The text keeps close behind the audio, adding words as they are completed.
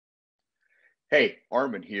Hey,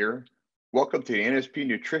 Arman here. Welcome to the NSP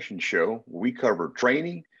Nutrition Show, where we cover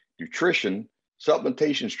training, nutrition,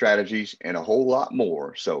 supplementation strategies, and a whole lot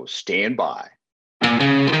more. So stand by.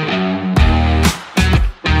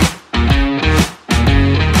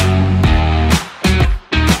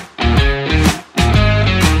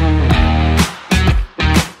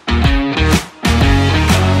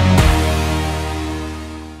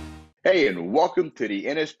 Hey, and welcome to the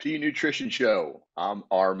NSP Nutrition Show. I'm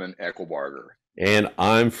Arman Eckelbarger. And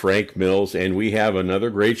I'm Frank Mills, and we have another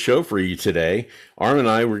great show for you today. Arm and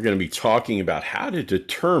I, we're going to be talking about how to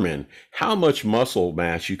determine how much muscle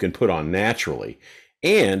mass you can put on naturally,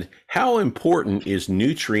 and how important is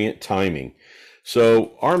nutrient timing.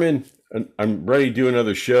 So, Armin, I'm ready to do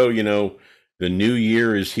another show. You know, the new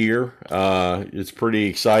year is here. It's pretty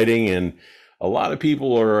exciting, and a lot of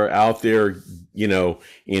people are out there,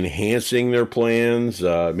 enhancing their plans,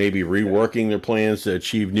 maybe reworking their plans to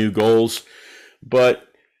achieve new goals. But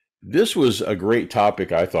this was a great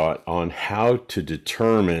topic, I thought, on how to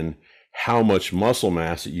determine how much muscle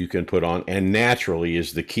mass that you can put on, and naturally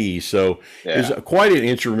is the key. So it's quite an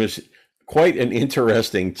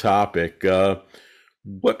interesting topic.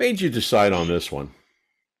 What made you decide on this one?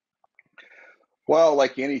 Well,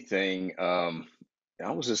 like anything, I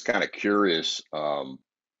was just kind of curious how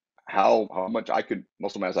much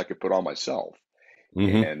muscle mass I could put on myself.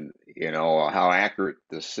 Mm-hmm. And how accurate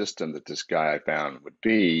the system that this guy I found would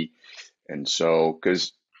be. And so,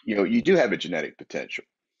 because you do have a genetic potential.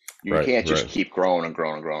 You can't just keep growing and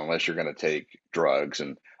growing and growing unless you're going to take drugs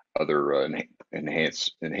and other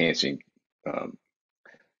enhancing um,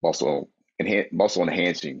 muscle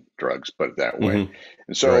enhancing drugs, put it that way. Mm-hmm.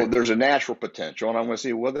 And so there's a natural potential, and I'm going to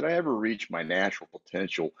see, well, did I ever reach my natural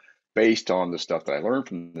potential based on the stuff that I learned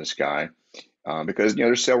from this guy? Because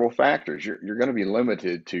there's several factors. You're going to be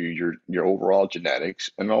limited to your overall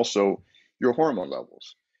genetics and also your hormone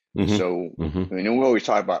levels. Mm-hmm. So Mm-hmm. we always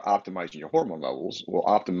talk about optimizing your hormone levels. Well,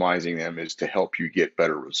 optimizing them is to help you get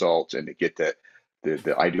better results and to get the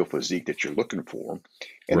ideal physique that you're looking for.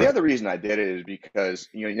 And the other reason I did it is because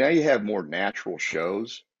now you have more natural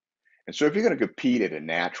shows, and so if you're going to compete at a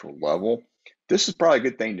natural level, this is probably a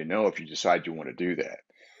good thing to know if you decide you want to do that,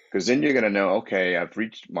 because then you're going to know, okay, I've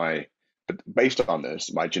reached based on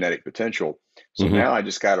this, my genetic potential. So Mm-hmm. now I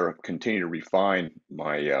just got to continue to refine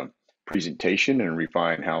my presentation and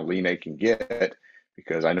refine how lean I can get,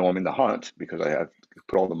 because I know I'm in the hunt, because I have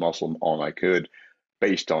put all the muscle on I could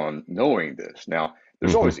based on knowing this. Now,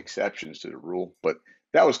 there's Mm-hmm. always exceptions to the rule, but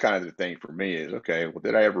that was kind of the thing for me is, okay, well,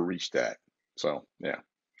 did I ever reach that? So, yeah.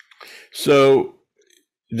 So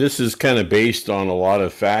this is kind of based on a lot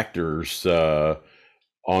of factors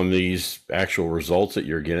on these actual results that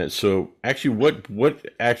you're getting. So actually, what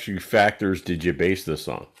actually factors did you base this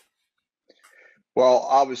on? Well,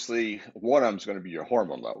 obviously, one of them is going to be your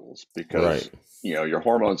hormone levels, because Right. your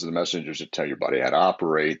hormones are the messengers that tell your body how to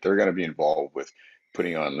operate. They're going to be involved with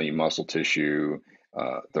putting on lean muscle tissue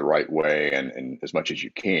the right way and as much as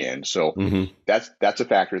you can. So Mm-hmm. that's a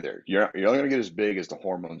factor there. You're only going to get as big as the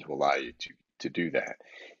hormones will allow you to do that.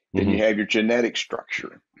 Then you Mm-hmm. have your genetic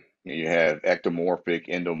structure. You have ectomorphic,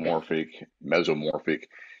 endomorphic, mesomorphic.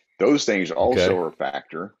 Those things also Okay. are a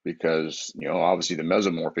factor, because obviously the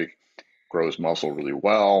mesomorphic grows muscle really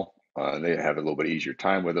well. They have a little bit easier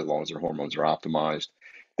time with it as long as their hormones are optimized.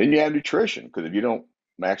 Then you have nutrition, because if you don't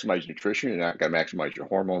maximize nutrition, you're not going to maximize your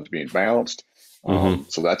hormones being balanced. Mm-hmm.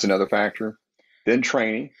 So that's another factor. Then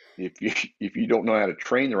training. If you don't know how to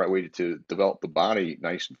train the right way to develop the body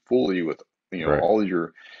nice and fully with Right. all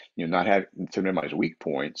your not having to minimize weak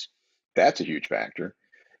points, that's a huge factor.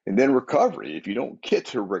 And then recovery. If you don't get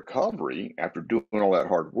to recovery after doing all that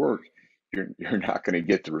hard work, you're not going to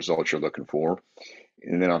get the results you're looking for.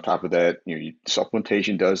 And then on top of that,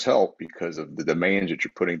 supplementation does help because of the demands that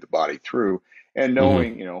you're putting the body through, and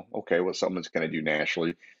Mm-hmm. knowing, okay, what someone's going to do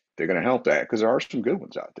naturally, they're going to help that, because there are some good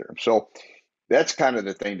ones out there. So that's kind of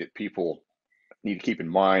the thing that people need to keep in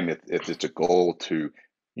mind if it's a goal to,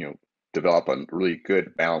 you know, develop a really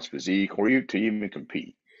good balanced physique, or you to even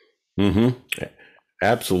compete. Mm-hmm.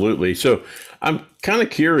 Absolutely. So I'm kind of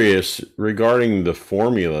curious regarding the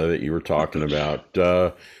formula that you were talking about.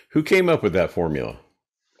 Who came up with that formula?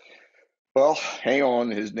 Well, hang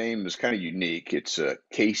on. His name is kind of unique. It's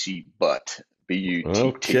Casey Butt, Butt.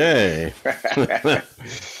 Okay.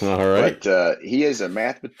 All right. But he is a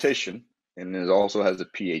mathematician and also has a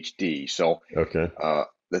PhD. So Okay.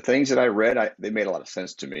 the things that I read, they made a lot of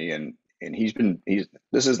sense to me. And he's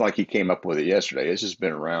this is like he came up with it yesterday. This has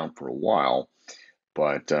been around for a while,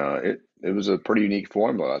 but it was a pretty unique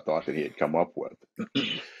formula, I thought, that he had come up with.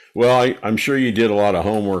 Well, I'm sure you did a lot of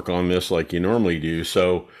homework on this like you normally do.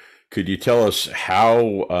 So Could you tell us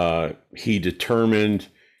how he determined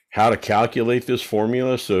how to calculate this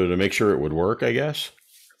formula so to make sure it would work, I guess?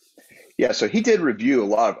 Yeah, so he did review a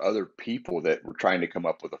lot of other people that were trying to come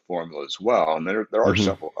up with a formula as well, and there are Hmm.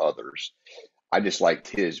 several others. I just liked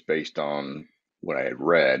his based on what I had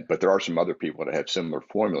read, but there are some other people that have similar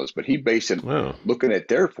formulas. But he based it Oh. looking at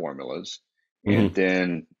their formulas, and Hmm.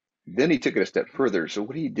 then he took it a step further. So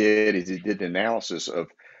what he did is he did an analysis of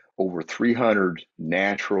over 300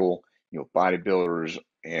 natural, bodybuilders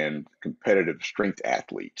and competitive strength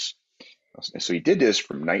athletes. And so he did this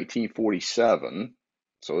from 1947.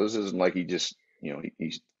 So this isn't like he just,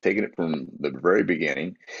 he's taking it from the very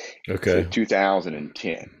beginning to Okay.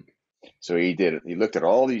 2010. So he did it. He looked at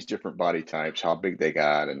all these different body types, how big they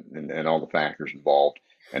got, and all the factors involved,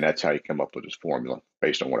 and that's how he came up with his formula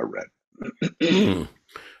based on what I read. Hmm.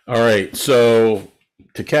 All right. So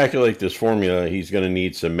to calculate this formula, he's going to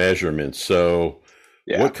need some measurements. So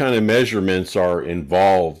Yeah. what kind of measurements are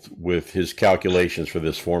involved with his calculations for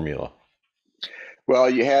this formula? Well,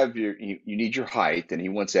 you have you need your height, and he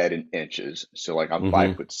wants that in inches. So like I'm Hmm.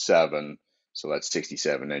 5'7", so that's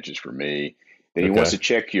 67 inches for me. Then he wants Okay. to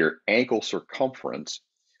check your ankle circumference.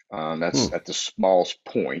 That's Hmm. at the smallest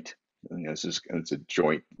point. It's a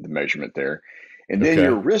joint, the measurement there, and then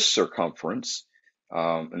your Okay. wrist circumference,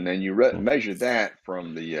 and then you measure that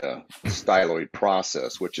from the styloid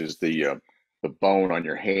process, which is the bone on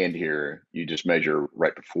your hand here. You just measure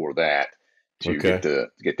right before that to Okay. get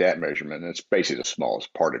that measurement. And it's basically the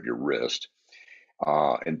smallest part of your wrist.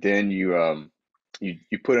 And then you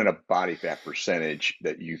put in a body fat percentage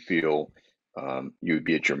that you feel you would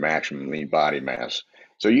be at your maximum lean body mass.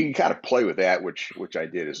 So you can kind of play with that, which I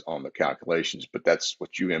did is on the calculations, but that's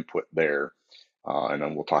what you input there. And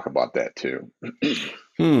then we'll talk about that too.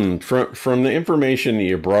 From the information that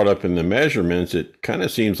you brought up in the measurements, it kind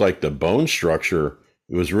of seems like the bone structure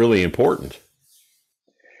was really important.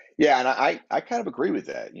 Yeah, and I kind of agree with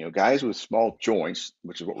that. Guys with small joints,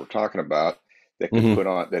 which is what we're talking about, that can Hmm. put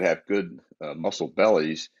on that have good muscle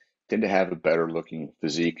bellies, tend to have a better looking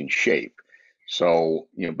physique and shape. So,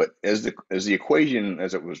 but as the equation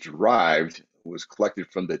as it was derived was collected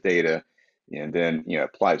from the data, and then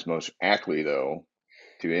applies most accurately though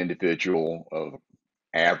to individual of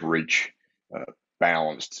average uh,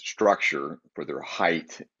 balanced structure for their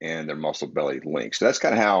height and their muscle belly length. So that's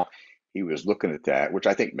kind of how he was looking at that, which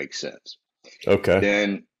I think makes sense. Okay.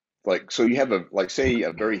 Then, like, so you have say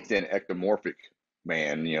a very thin ectomorphic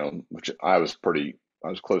man, which I was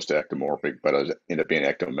close to ectomorphic, but I was ended up being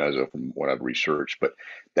ectomeso from what I've researched. But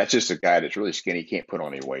that's just a guy that's really skinny, can't put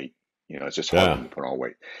on any weight. It's just hard for Yeah. him to put on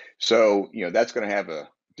weight. So, that's going to have a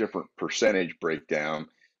different percentage breakdown.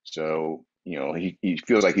 So, he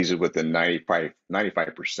feels like he's within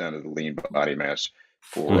 95% of the lean body mass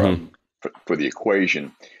for, Hmm. um, for the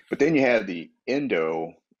equation. But then you have the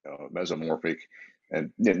endo mesomorphic,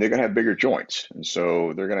 and they're going to have bigger joints, and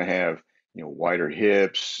so they're going to have wider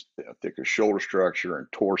hips, thicker shoulder structure, and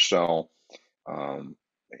torso. Um,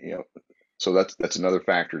 you know, so that's another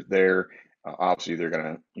factor there. Obviously, they're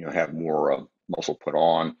going to have more muscle put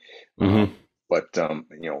on, Hmm. but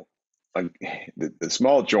the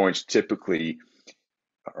small joints typically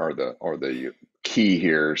are the key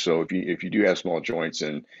here. So if you do have small joints,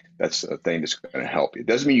 and that's a thing that's going to help you. It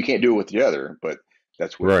doesn't mean you can't do it with the other, but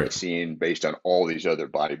that's what Right. he's seeing based on all these other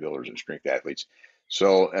bodybuilders and strength athletes.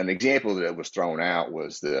 So an example that was thrown out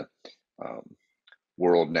was the um,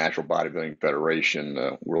 World Natural Bodybuilding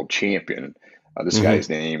Federation world champion. This Hmm. guy's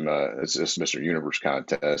name is Mr. Universe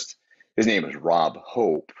contest. His name is Rob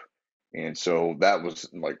Hope, and so that was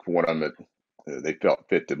like one of them that they felt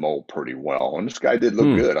fit the mold pretty well. And this guy did look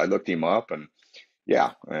Hmm. good. I looked him up, and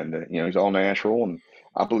yeah, and he's all natural, and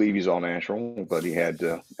I believe he's all natural, but he had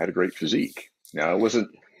a great physique. Now it wasn't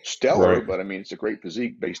stellar, Right. but I mean it's a great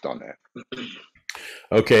physique based on that.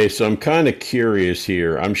 Okay. So I'm kind of curious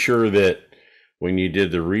here. I'm sure that when you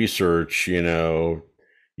did the research, you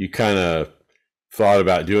kind of thought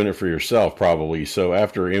about doing it for yourself, probably. So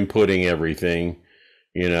after inputting everything,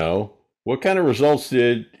 what kind of results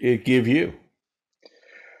did it give you?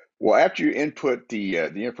 Well, after you input the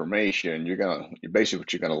information, basically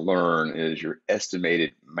what you're gonna learn is your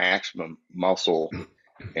estimated maximum muscle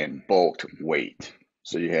and bulk weight.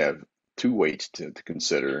 So you have two weights to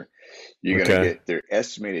consider. You're going to Okay. get their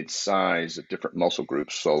estimated size of different muscle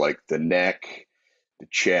groups. So, like the neck, the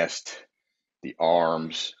chest, the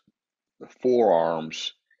arms, the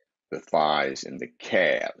forearms, the thighs, and the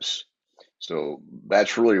calves. So,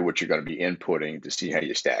 that's really what you're going to be inputting to see how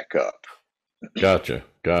you stack up. Gotcha.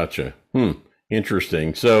 Gotcha.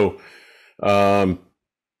 Interesting. So, um,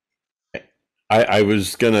 I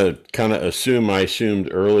was gonna kind of assume I assumed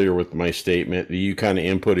earlier with my statement that you kind of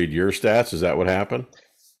inputted your stats. Is that what happened?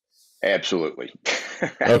 Absolutely.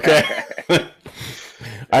 Okay.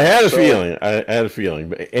 I Yeah. had a So feeling. I had a feeling.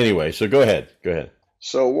 But anyway, so go ahead. Go ahead.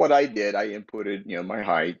 so what I did, I inputted, my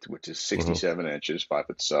height, which is Hmm. 67 inches,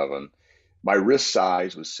 5'7". My wrist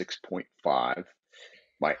size was 6.5.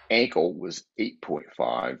 My ankle was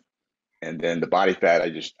 8.5. And then the body fat,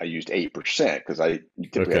 I used 8% because you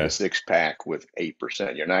typically have a Okay. six pack with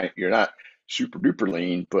 8%. You're not super duper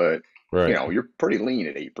lean, but Right. you're pretty lean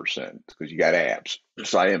at 8% because you got abs.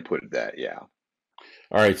 So I inputted that, yeah.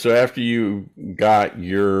 All right. So after you got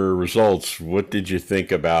your results, what did you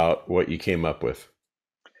think about what you came up with?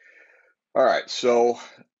 All right. So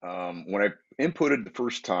when I inputted the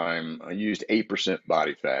first time, I used 8%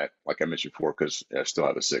 body fat, like I mentioned before, because I still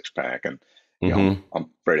have a six pack and Hmm.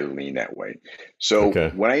 I'm fairly lean that way. So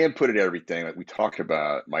Okay. when I inputted everything like we talked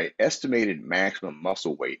about, my estimated maximum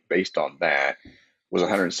muscle weight based on that was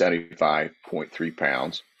 175.3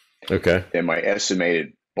 pounds. Okay. And my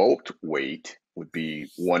estimated bulk weight would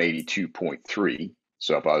be 182.3.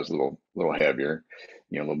 So if I was a little heavier,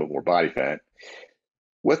 a little bit more body fat.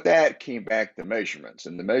 With that came back the measurements,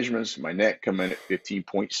 and the measurements, my neck come in at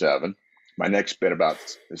 15.7. My neck's been about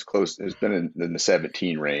as close, has been in the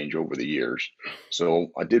 17 range over the years.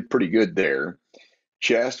 So I did pretty good there.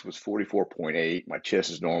 Chest was 44.8. My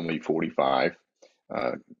chest is normally 45,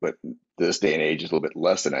 but this day and age is a little bit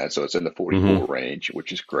less than that. So it's in the Hmm. 44 range,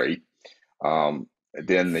 which is great.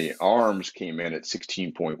 Then the arms came in at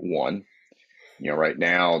 16.1. Right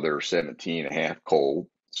now they're 17 and a half cold.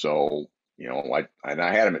 So, I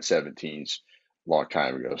had them at 17s a long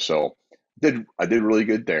time ago. So I did really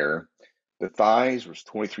good there. The thighs was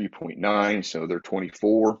 23.9, so they're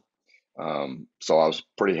 24. So I was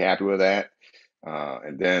pretty happy with that.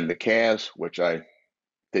 And then the calves, which I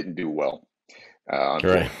didn't do well,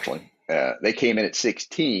 Right. unfortunately. They came in at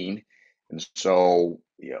 16, and so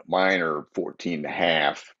mine are 14 and a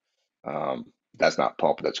half. That's not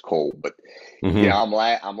pump, that's cold, but Hmm.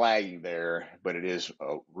 I'm lagging there, but it is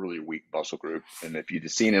a really weak muscle group. And if you'd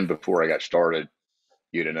have seen him before I got started,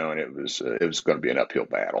 you'd have known it was going to be an uphill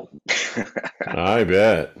battle. I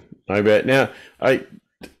bet. I bet. Now,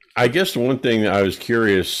 I guess the one thing that I was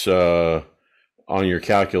curious on your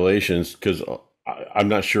calculations, because I'm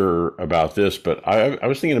not sure about this, but I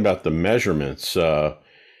was thinking about the measurements.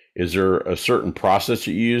 Is there a certain process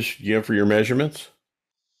that you use, for your measurements?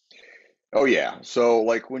 Oh yeah. So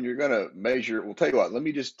like when you're gonna measure, we'll tell you what, let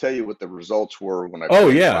me just tell you what the results were when I Oh put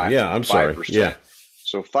in yeah, five yeah. I'm five sorry. Yeah. percent.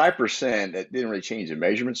 So 5%, that didn't really change the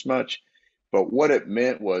measurements much, but what it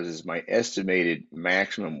meant was is my estimated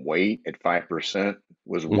maximum weight at 5%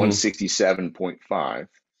 was Hmm. 167.5,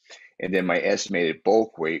 and then my estimated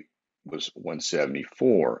bulk weight was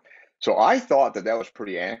 174. So I thought that was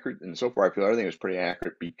pretty accurate, and so far I feel everything was pretty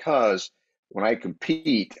accurate because when I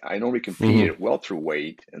compete, I normally compete Hmm. at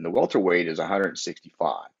welterweight, and the welterweight is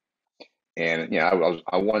 165, and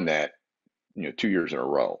I won that 2 years in a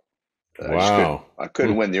row. I just couldn't Wow. I Hmm.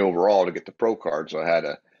 couldn't win the overall to get the pro card, so I had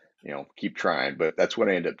to keep trying, but that's what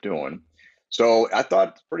I ended up doing. So I thought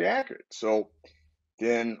it's pretty accurate. So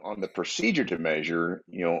then on the procedure to measure,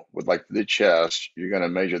 with like the chest, you're going to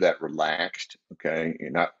measure that relaxed. Okay.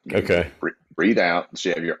 You're not, Okay. breathe out. So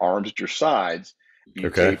you have your arms at your sides.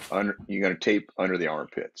 Okay. You're going to tape under the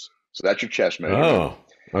armpits. So that's your chest measurement.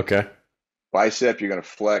 Oh. Okay. Bicep, you're going to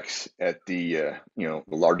flex at the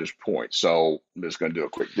largest point. So I'm just going to do a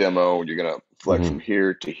quick demo. You're going to flex Hmm. from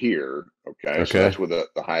here to here. Okay. So Okay. that's where the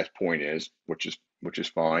highest point is, which is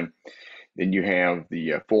fine. Then you have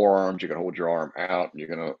the forearms. You're going to hold your arm out and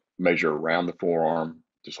you're going to measure around the forearm,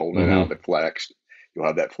 just holding it out Hmm. and flexed. You'll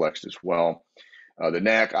have that flexed as well. The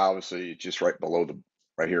neck, obviously, it's just right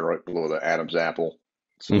here, right below the Adam's apple.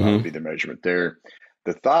 So that would Hmm. be the measurement there.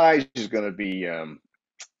 The thighs is going to be,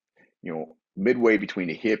 midway between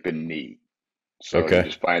the hip and knee. So you Okay.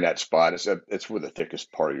 just find that spot. It's where the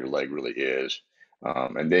thickest part of your leg really is.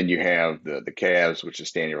 And then you have the calves, which is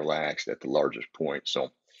standing relaxed at the largest point. So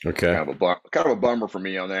Okay. kind of a bummer for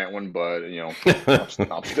me on that one, but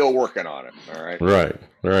I'm still working on it. All right. Right.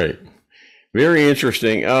 Right. Very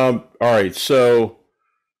interesting. All right. So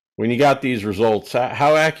when you got these results,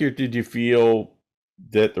 how accurate did you feel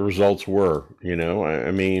that the results were?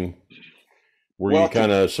 I mean, were you Well,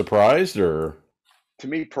 kind of surprised or? to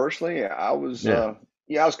me personally, I was Yeah.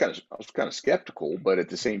 yeah, I was kind of skeptical, but at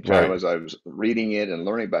the same time, Right. as I was reading it and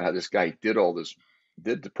learning about how this guy did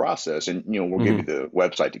the process, and we'll give you Hmm. the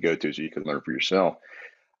website to go to so you can learn for yourself.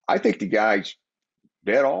 I think the guy's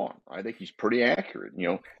dead on. I think he's pretty accurate.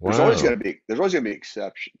 There's always Wow. going to be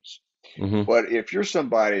exceptions. Hmm. But if you're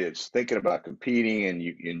somebody that's thinking about competing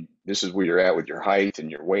and this is where you're at with your height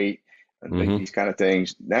and your weight and Hmm. these kind of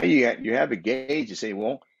things, now you have a gauge to say,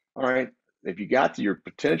 well, all right, if you got to your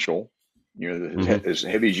potential, Hmm. as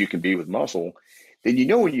heavy as you can be with muscle, then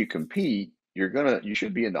when you compete, you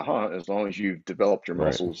should be in the hunt as long as you've developed your Right.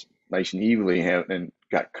 muscles nice and evenly and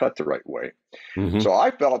got cut the right way. Hmm. So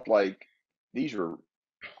I felt like these were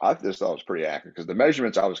I just thought it was pretty accurate because the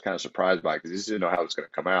measurements I was kind of surprised by because I just didn't know how it's going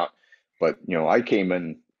to come out. But I came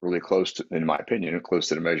in really close to, in my opinion, close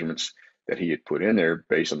to the measurements that he had put in there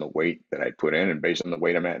based on the weight that I put in and based on the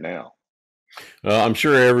weight I'm at now. I'm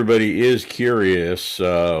sure everybody is curious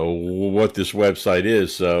what this website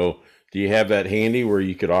is. So, do you have that handy where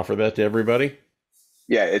you could offer that to everybody?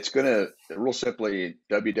 Yeah, it's gonna real simply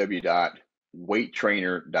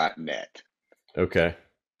www.weighttrainer.net. Okay.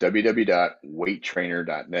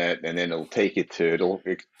 www.weighttrainer.net, and then it'll give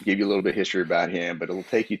you a little bit of history about him, but it'll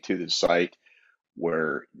take you to the site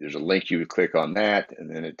where there's a link you would click on that,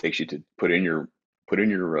 and then it takes you to put in your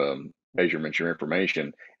measurements, your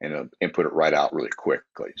information, and input it right out really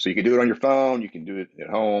quickly. So you can do it on your phone, you can do it at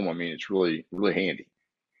home. I mean, it's really really handy.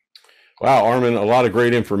 Wow, Armin, a lot of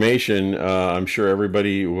great information. I'm sure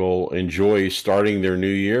everybody will enjoy starting their new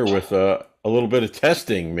year with a little bit of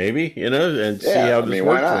testing, maybe, and see Yeah, how I this mean,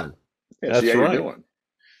 why works for not? them. Yeah, see That's how you're right. doing.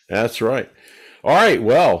 That's right. All right.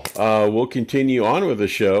 Well, we'll continue on with the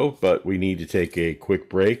show, but we need to take a quick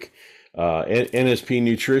break. NSP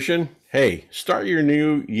Nutrition. Hey, start your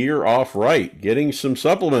new year off right, getting some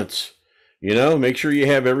supplements. Make sure you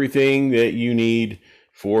have everything that you need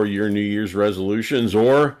for your New Year's resolutions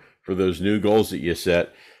or for those new goals that you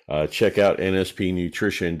set. Check out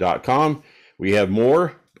nspnutrition.com. We have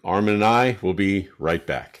more. Armin and I will be right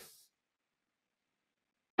back.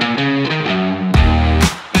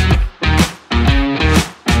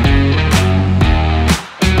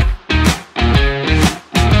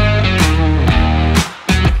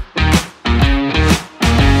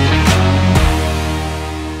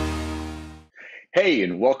 Hey,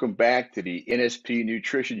 and welcome back to the NSP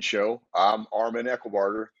Nutrition Show. I'm Arman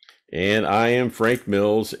Eckelbarger. And I am Frank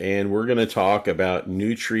Mills, and we're going to talk about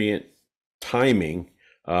nutrient timing.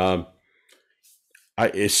 Um,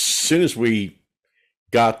 as soon as we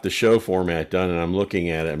got the show format done and I'm looking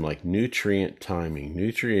at it, I'm like, nutrient timing,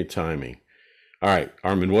 nutrient timing. All right,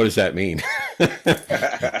 Armin, what does that mean?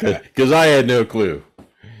 Because I had no clue.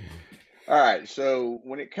 All right, so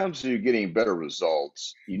when it comes to getting better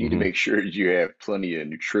results, you need to Hmm. make sure you have plenty of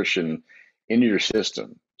nutrition in your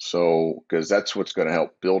system. So, because that's what's going to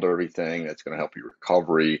help build everything, that's going to help your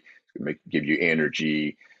recovery, it's going to give you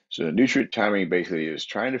energy. So, nutrient timing basically is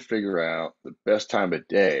trying to figure out the best time of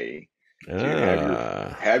day to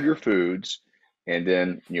Ah. have your foods, and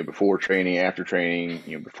then before training, after training,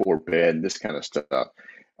 before bed, and this kind of stuff,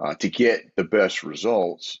 to get the best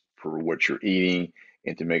results for what you're eating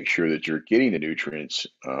and to make sure that you're getting the nutrients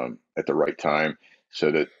at the right time so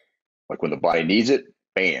that like when the body needs it,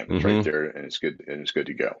 bam, it's right Hmm. there and it's good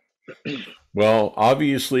to go. Well,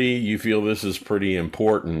 obviously, you feel this is pretty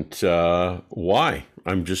important. Why?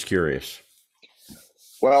 I'm just curious.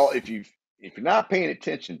 Well, if you're not paying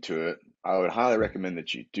attention to it, I would highly recommend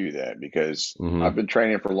that you do that because Hmm. I've been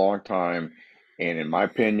training for a long time, and in my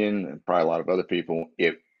opinion, and probably a lot of other people,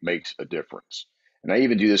 it makes a difference. And I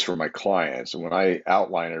even do this for my clients. And when I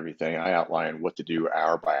outline everything, I outline what to do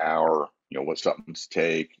hour by hour, what supplements to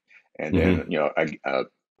take, and Hmm. then a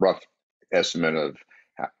rough estimate of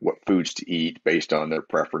what foods to eat based on their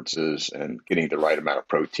preferences and getting the right amount of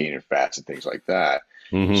protein and fats and things like that.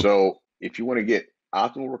 Hmm. So if you want to get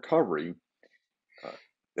optimal recovery, uh,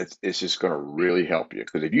 it's just going to really help you.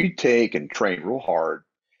 Because if you take and train real hard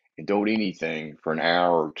and don't eat anything for an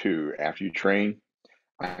hour or two after you train,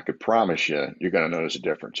 I could promise you're going to notice a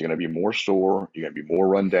difference. You're going to be more sore. You're going to be more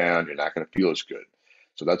run down. You're not going to feel as good.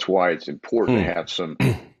 So that's why it's important to Hmm. have some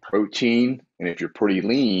protein. And if you're pretty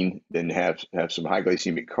lean, then have some high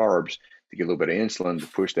glycemic carbs to get a little bit of insulin to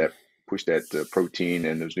push that protein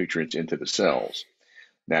and those nutrients into the cells.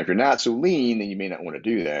 Now, if you're not so lean, then you may not want to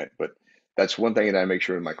do that. But that's one thing that I make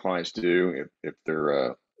sure that my clients do if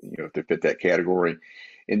they're if they fit that category.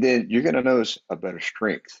 And then you're going to notice a better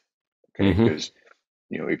strength, okay? Hmm. Because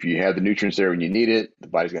if you have the nutrients there when you need it, the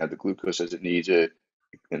body's going to have the glucose as it needs it,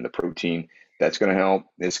 and the protein. That's going to help.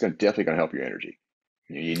 It's going definitely going to help your energy.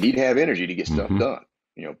 You need to have energy to get stuff Hmm. done.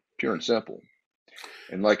 Pure and simple.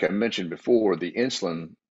 And like I mentioned before, the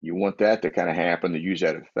insulin, you want that to kind of happen to use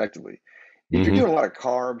that effectively. If you're Hmm. doing a lot of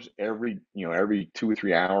carbs every 2 or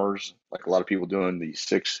 3 hours, like a lot of people doing these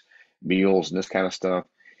 6 meals and this kind of stuff,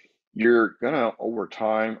 you're gonna over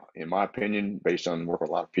time, in my opinion, based on work with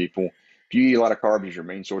a lot of people, If you eat a lot of carbs as your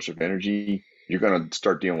main source of energy, you're going to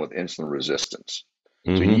start dealing with insulin resistance.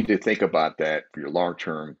 So you Mm-hmm. need to think about that for your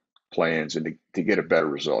long-term plans and to get a better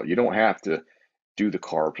result. You don't have to do the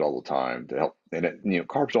carbs all the time to help. And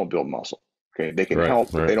carbs don't build muscle. Okay, they can Right.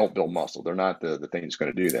 help, but Right. they don't build muscle. They're not the thing that's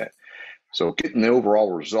going to do that. So getting the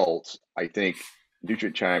overall results, I think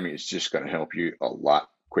nutrient timing is just going to help you a lot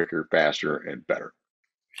quicker, faster, and better.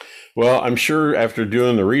 Well, I'm sure after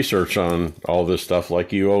doing the research on all this stuff,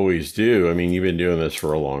 like you always do, I mean, you've been doing this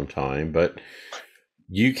for a long time, but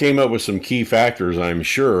you came up with some key factors, I'm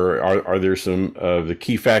sure. Are there some of the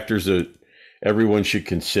key factors that everyone should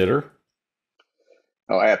consider?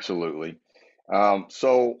 Oh, absolutely.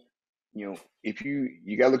 So, if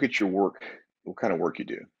you got to look at your work, what kind of work you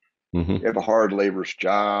do. Mm-hmm. You have a hard laborious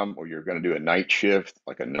job, or you're going to do a night shift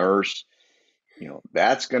like a nurse.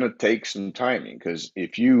 That's going to take some timing because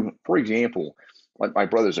if you, for example, like my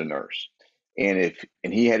brother's a nurse, and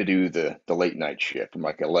he had to do the late night shift from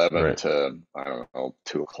like 11 Right. to I don't know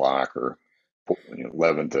 2 o'clock or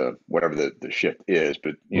 11 to whatever the shift is,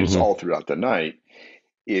 but it's Mm-hmm. all throughout the night.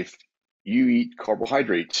 If you eat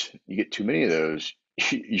carbohydrates, you get too many of those,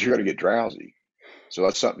 you're going to get drowsy. So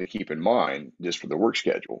that's something to keep in mind just for the work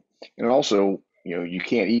schedule. And also, you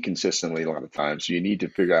can't eat consistently a lot of times, so you need to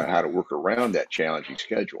figure out how to work around that challenging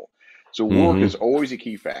schedule. So work is Mm-hmm. always a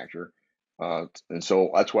key factor. And so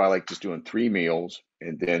that's why I like just doing 3 meals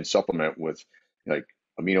and then supplement with like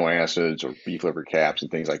amino acids or beef liver caps and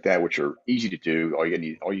things like that, which are easy to do. All you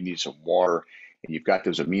need is some water, and you've got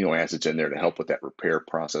those amino acids in there to help with that repair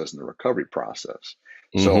process and the recovery process.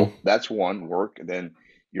 Mm-hmm. So that's one work. And then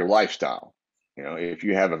your lifestyle. If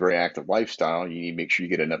you have a very active lifestyle, you need to make sure you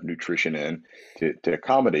get enough nutrition in to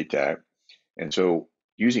accommodate that. And so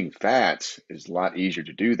using fats is a lot easier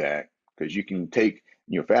to do that because you can take,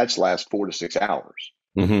 fats last 4 to 6 hours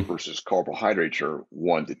Mm-hmm. versus carbohydrates are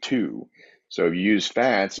 1 to 2. So if you use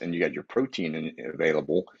fats and you got your protein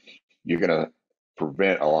available, you're going to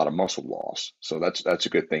prevent a lot of muscle loss. So that's a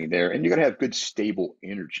good thing there. And you're going to have good, stable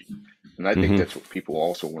energy. And I think Mm-hmm. that's what people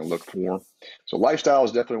also want to look for. So lifestyle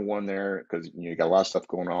is definitely one there because you got a lot of stuff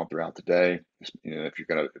going on throughout the day. If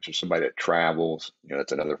you're somebody that travels,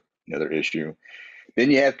 that's another issue.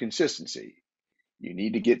 Then you have consistency. You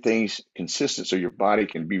need to get things consistent so your body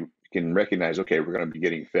can recognize, okay, we're going to be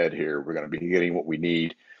getting fed here. We're going to be getting what we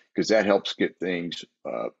need because that helps get things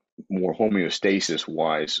more homeostasis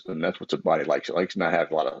wise, and that's what the body likes. It likes to not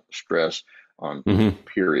have a lot of stress on Mm-hmm.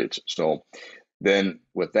 periods. So then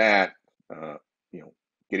with that, uh, you know,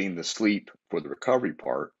 getting the sleep for the recovery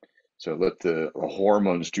part. So let the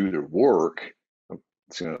hormones do their work.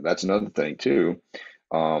 So that's another thing too.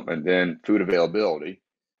 And then food availability.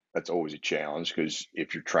 That's always a challenge because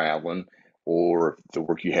if you're traveling or if the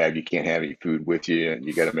work you have, you can't have any food with you and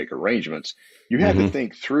you got to make arrangements. You have to Mm-hmm.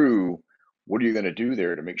 think through what are you going to do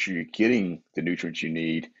there to make sure you're getting the nutrients you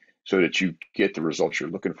need so that you get the results you're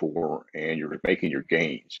looking for and you're making your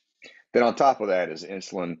gains. Then on top of that is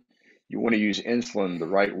insulin. You want to use insulin the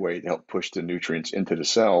right way to help push the nutrients into the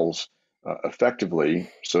cells effectively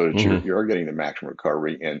so that Mm-hmm. you're getting the maximum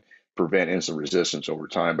recovery and prevent insulin resistance over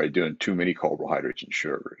time by doing too many carbohydrates and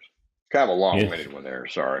sugars. Kind of a Yeah. long-winded one there.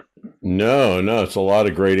 Sorry. No, no, it's a lot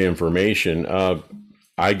of great information.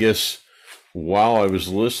 I guess while I was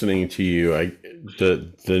listening to you,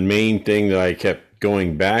 the main thing that I kept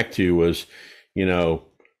going back to was, you know,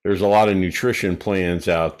 there's a lot of nutrition plans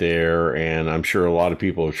out there, and I'm sure a lot of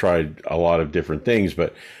people have tried a lot of different things,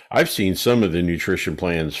 but I've seen some of the nutrition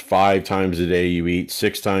plans 5 times a day you eat,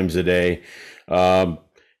 6 times a day. Um,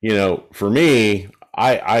 for me,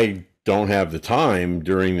 I don't have the time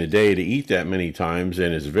during the day to eat that many times,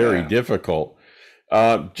 and it's very Yeah. difficult.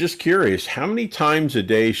 Just curious, how many times a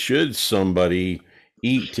day should somebody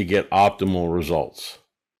eat to get optimal results?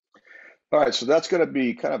 All right. So that's going to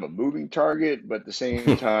be kind of a moving target, but at the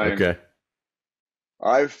same time, Okay.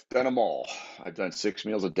 I've done them all. I've done 6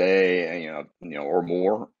 meals a day, or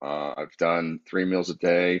more. I've done 3 meals a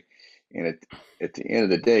day, and at the end of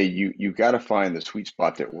the day, you got to find the sweet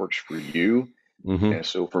spot that works for you. Mm-hmm. And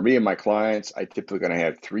so for me and my clients, I typically going to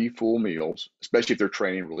have 3 full meals, especially if they're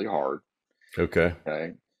training really hard. Okay.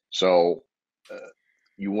 Okay, so uh,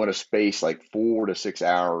 you want to space like 4 to 6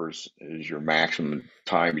 hours is your maximum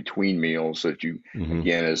time between meals, so that you, Mm-hmm.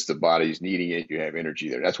 again, as the body's needing it, you have energy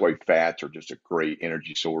there. That's why fats are just a great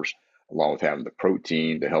energy source, along with having the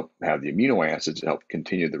protein to help have the amino acids to help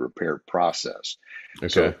continue the repair process.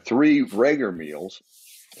 So Okay. 3 regular meals,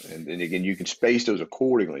 and then again, you can space those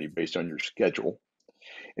accordingly based on your schedule.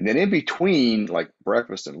 And then in between, like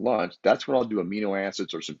breakfast and lunch, that's when I'll do amino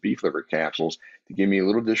acids or some beef liver capsules to give me a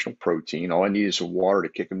little additional protein. All I need is some water to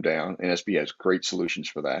kick them down. NSP has great solutions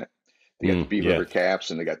for that. They got the beef liver Yes.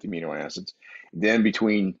 caps and they got the amino acids. Then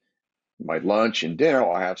between my lunch and dinner,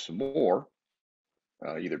 I'll have some more,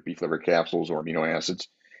 either beef liver capsules or amino acids.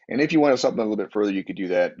 And if you want something a little bit further, you could do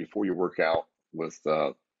that before you work out with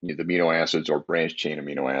the amino acids or branched chain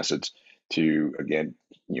amino acids to, again,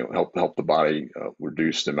 help the body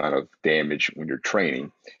reduce the amount of damage when you're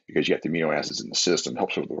training, because you have the amino acids in the system,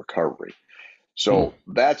 helps with the recovery. Hmm. So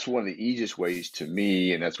that's one of the easiest ways to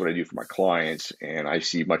me, and that's what I do for my clients, and I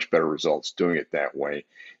see much better results doing it that way.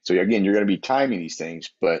 So again, you're going to be timing these things,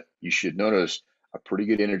 but you should notice a pretty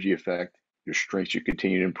good energy effect. Your strength should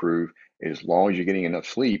continue to improve. As long as you're getting enough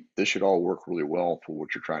sleep, this should all work really well for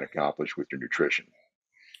what you're trying to accomplish with your nutrition.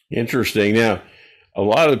 Interesting. Now, a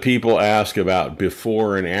lot of people ask about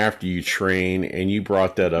before and after you train, and you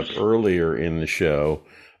brought that up earlier in the show.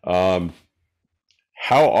 Um,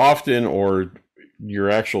 how often, or your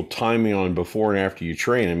actual timing on before and after you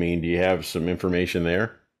train? I mean, do you have some information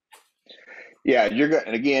there? Yeah,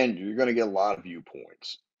 and again, you're going to get a lot of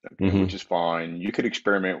viewpoints, okay, which Hmm. is fine. You could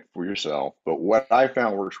experiment for yourself, but what I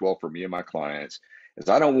found works well for me and my clients is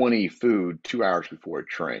I don't want to eat food 2 hours before I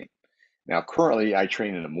train. Now, currently, I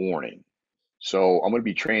train in the morning, so I'm going to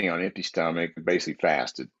be training on an empty stomach, basically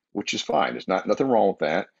fasted, which is fine. There's nothing wrong with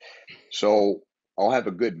that. So I'll have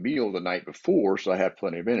a good meal the night before, so I have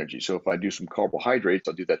plenty of energy. So if I do some carbohydrates,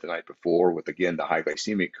 I'll do that the night before with, again, the high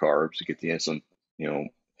glycemic carbs to get the you know,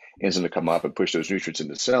 insulin to come up and push those nutrients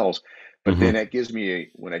into cells. But then Hmm. that gives me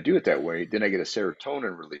when I do it that way, then I get a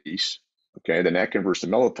serotonin release. Okay, then that converts to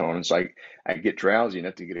melatonin, so I get drowsy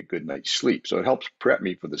enough to get a good night's sleep. So it helps prep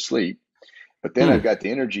me for the sleep. But then Hmm. I've got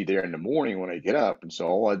the energy there in the morning when I get up, and so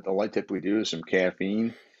all I typically do is some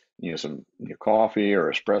caffeine, some coffee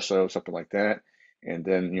or espresso, something like that, and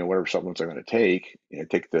then whatever supplements I'm going to take,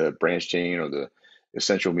 take the branched chain or the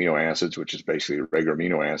essential amino acids, which is basically the regular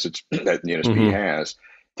amino acids that the NSP Hmm. has.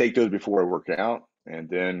 Take those before I work out, and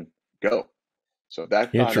then go. So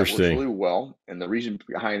that works Interesting. really well. And the reason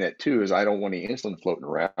behind that too is I don't want any insulin floating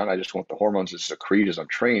around. I just want the hormones to secrete as I'm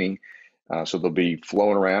training, so they'll be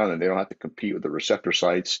flowing around and they don't have to compete with the receptor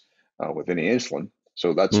sites with any insulin.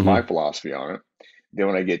 So that's my Hmm. philosophy on it. Then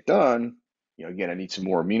when I get done, again, I need some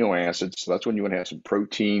more amino acids. So that's when you want to have some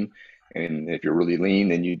protein. And if you're really lean,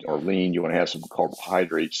 then you want to have some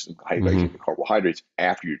carbohydrates, some high Hmm. glycemic carbohydrates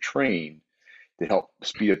after you train to help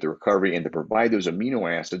speed up the recovery and to provide those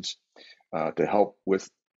amino acids to help with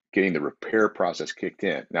getting the repair process kicked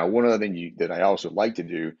in. Now, one other thing that I also like to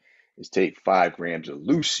do is take 5 grams of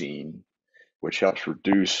leucine, which helps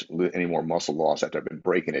reduce any more muscle loss after I've been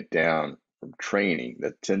breaking it down from training.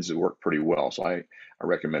 That tends to work pretty well. So I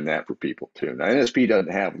recommend that for people too. Now, NSP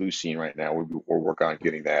doesn't have leucine right now. We're working on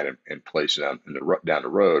getting that in place down the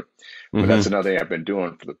road. But that's Hmm. another thing I've been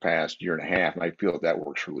doing for the past year and a half, and I feel that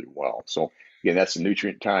works really well. So again, that's the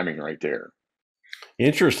nutrient timing right there.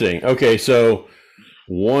 Interesting. Okay, so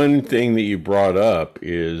one thing that you brought up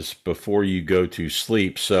is before you go to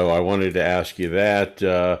sleep. So I wanted to ask you that.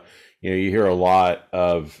 You hear a lot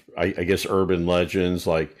of, I guess, urban legends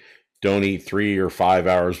like don't eat 3 or 5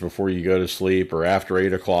 hours before you go to sleep or after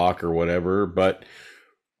 8 o'clock or whatever. But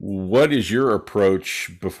what is your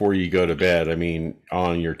approach before you go to bed? I mean,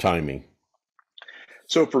 on your timing.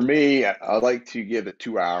 So for me, I like to give it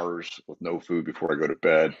 2 hours with no food before I go to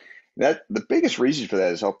bed. That the biggest reason for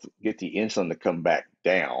that is help get the insulin to come back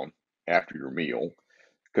down after your meal,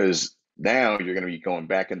 because now you're going to be going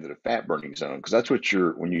back into the fat burning zone, because that's what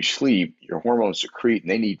when you sleep, your hormones secrete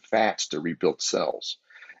and they need fats to rebuild cells.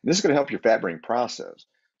 And this is going to help your fat burning process.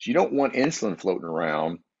 So you don't want insulin floating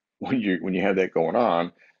around when you have that going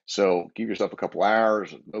on. So give yourself a couple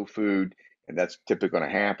hours of no food, and that's typically going to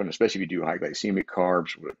happen, especially if you do high glycemic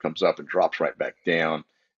carbs, where it comes up and drops right back down.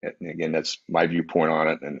 And again, that's my viewpoint on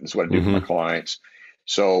it, and it's what I do for my Hmm. clients.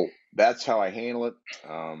 So that's how I handle it.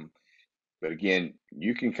 But again,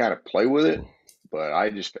 you can kind of play with it,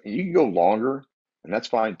 but you can go longer, and that's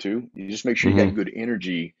fine too. You just make sure you got Hmm. good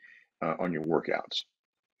energy on your workouts.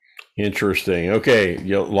 Interesting. Okay,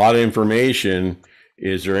 a lot of information.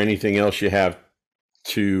 Is there anything else you have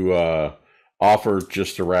to offer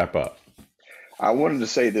just to wrap up? I wanted to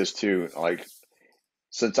say this too, like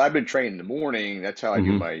since I've been training in the morning, that's how I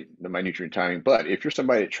do Hmm. my nutrient timing. But if you're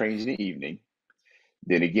somebody that trains in the evening,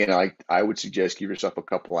 then again, I would suggest give yourself a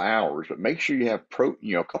couple hours, but make sure you have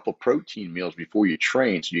a couple protein meals before you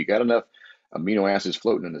train, so you got enough amino acids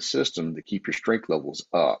floating in the system to keep your strength levels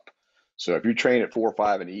up. So if you train at 4 or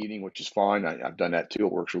 5 in the evening, which is fine, I've done that too.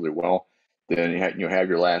 It works really well. Then have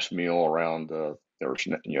your last meal around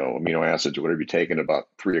amino acids or whatever you're taking about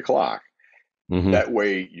 3 o'clock. Hmm. That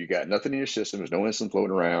way, you got nothing in your system. There's no insulin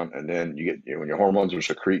floating around, and then you get when your hormones are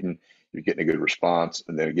secreting, you're getting a good response.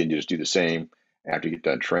 And then again, you just do the same after you get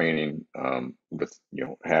done training with,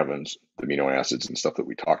 having the amino acids and stuff that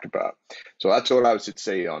we talked about. So that's what I would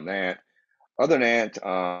say on that. Other than that,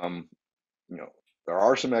 there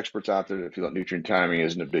are some experts out there that feel that nutrient timing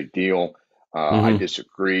isn't a big deal. I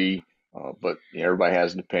disagree, but everybody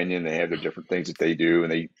has an opinion. They have their different things that they do,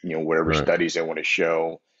 and they, whatever studies they want to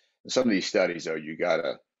show. And some of these studies, though, you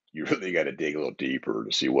really got to dig a little deeper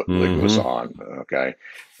to see what really goes on. Okay,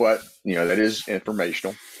 but that is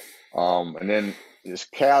informational. And then this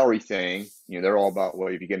calorie thing, they're all about, well,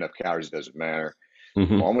 if you get enough calories, it doesn't matter.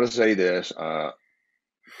 Well, I'm going to say this.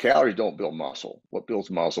 Calories don't build muscle. What builds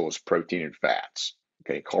muscle is protein and fats.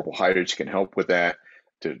 Okay, carbohydrates can help with that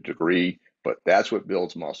to a degree, but that's what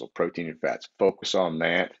builds muscle, protein and fats. Focus on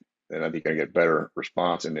that, and I think I get better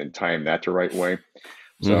response, and then time that the right way.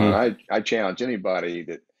 So I challenge anybody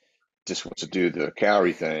that just wants to do the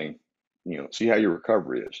calorie thing, see how your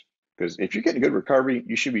recovery is. Because if you're getting good recovery,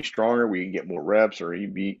 you should be stronger, where you can get more reps or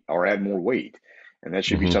add more weight. And that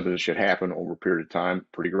should be something that should happen over a period of time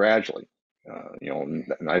pretty gradually.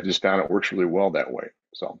 And I just found it works really well that way.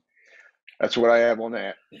 So that's what I have on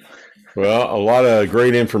that. Well, a lot of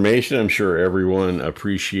great information. I'm sure everyone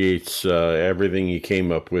appreciates everything you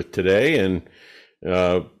came up with today. And,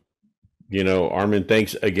 Arman,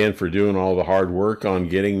 thanks again for doing all the hard work on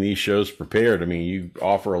getting these shows prepared. I mean, you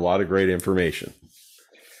offer a lot of great information.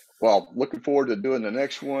 Well, looking forward to doing the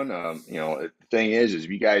next one. The thing is if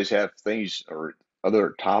you guys have things or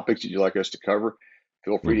other topics that you'd like us to cover,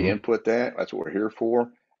 feel free to input that. That's what we're here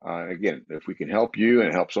for. Again, if we can help you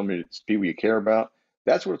and help some of the people you care about,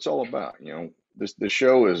 that's what it's all about. This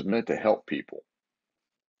show is meant to help people.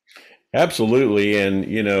 Absolutely.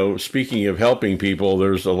 And, speaking of helping people,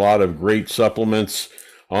 there's a lot of great supplements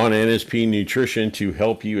on NSP Nutrition to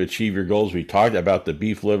help you achieve your goals. We talked about the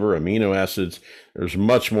beef liver, amino acids. There's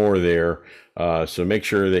much more there. So make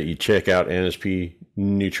sure that you check out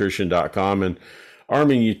nspnutrition.com. And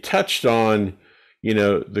Arman, you touched on,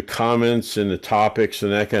 the comments and the topics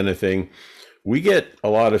and that kind of thing. We get a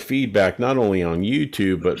lot of feedback, not only on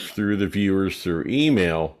YouTube, but through the viewers, through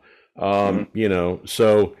email,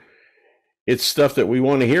 so it's stuff that we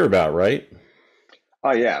want to hear about, right?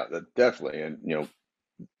 Oh yeah, definitely. And,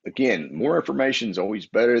 again, more information is always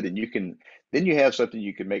better than then you have something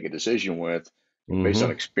you can make a decision with based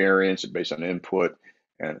on experience and based on input.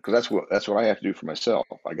 And because that's what I have to do for myself.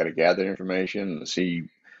 I got to gather information and see,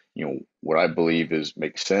 what I believe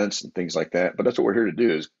makes sense and things like that. But that's what we're here to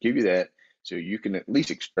do, is give you that so you can at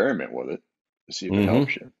least experiment with it to see if it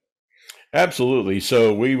helps you. Absolutely.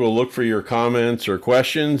 So we will look for your comments or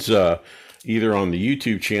questions, either on the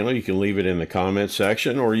YouTube channel. You can leave it in the comment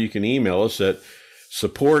section, or you can email us at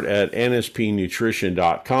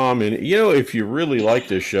support@nspnutrition.com. And, if you really like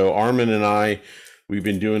this show, Arman and I, we've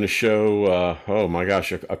been doing a show,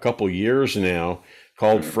 a couple years now,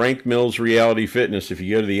 called Frank Mills Reality Fitness. If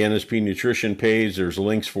you go to the NSP Nutrition page, there's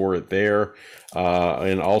links for it there.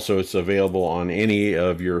 And also it's available on any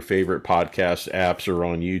of your favorite podcast apps or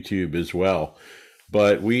on YouTube as well.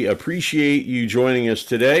 But we appreciate you joining us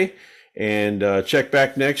today, and check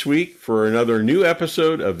back next week for another new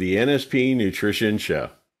episode of the NSP Nutrition Show.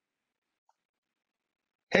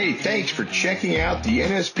 Hey, thanks for checking out the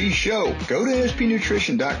NSP Show. Go to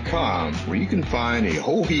nspnutrition.com, where you can find a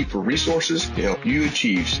whole heap of resources to help you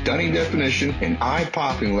achieve stunning definition and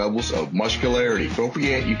eye-popping levels of muscularity. Don't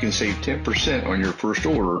forget, you can save 10% on your first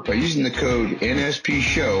order by using the code NSP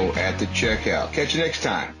Show at the checkout. Catch you next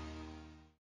time.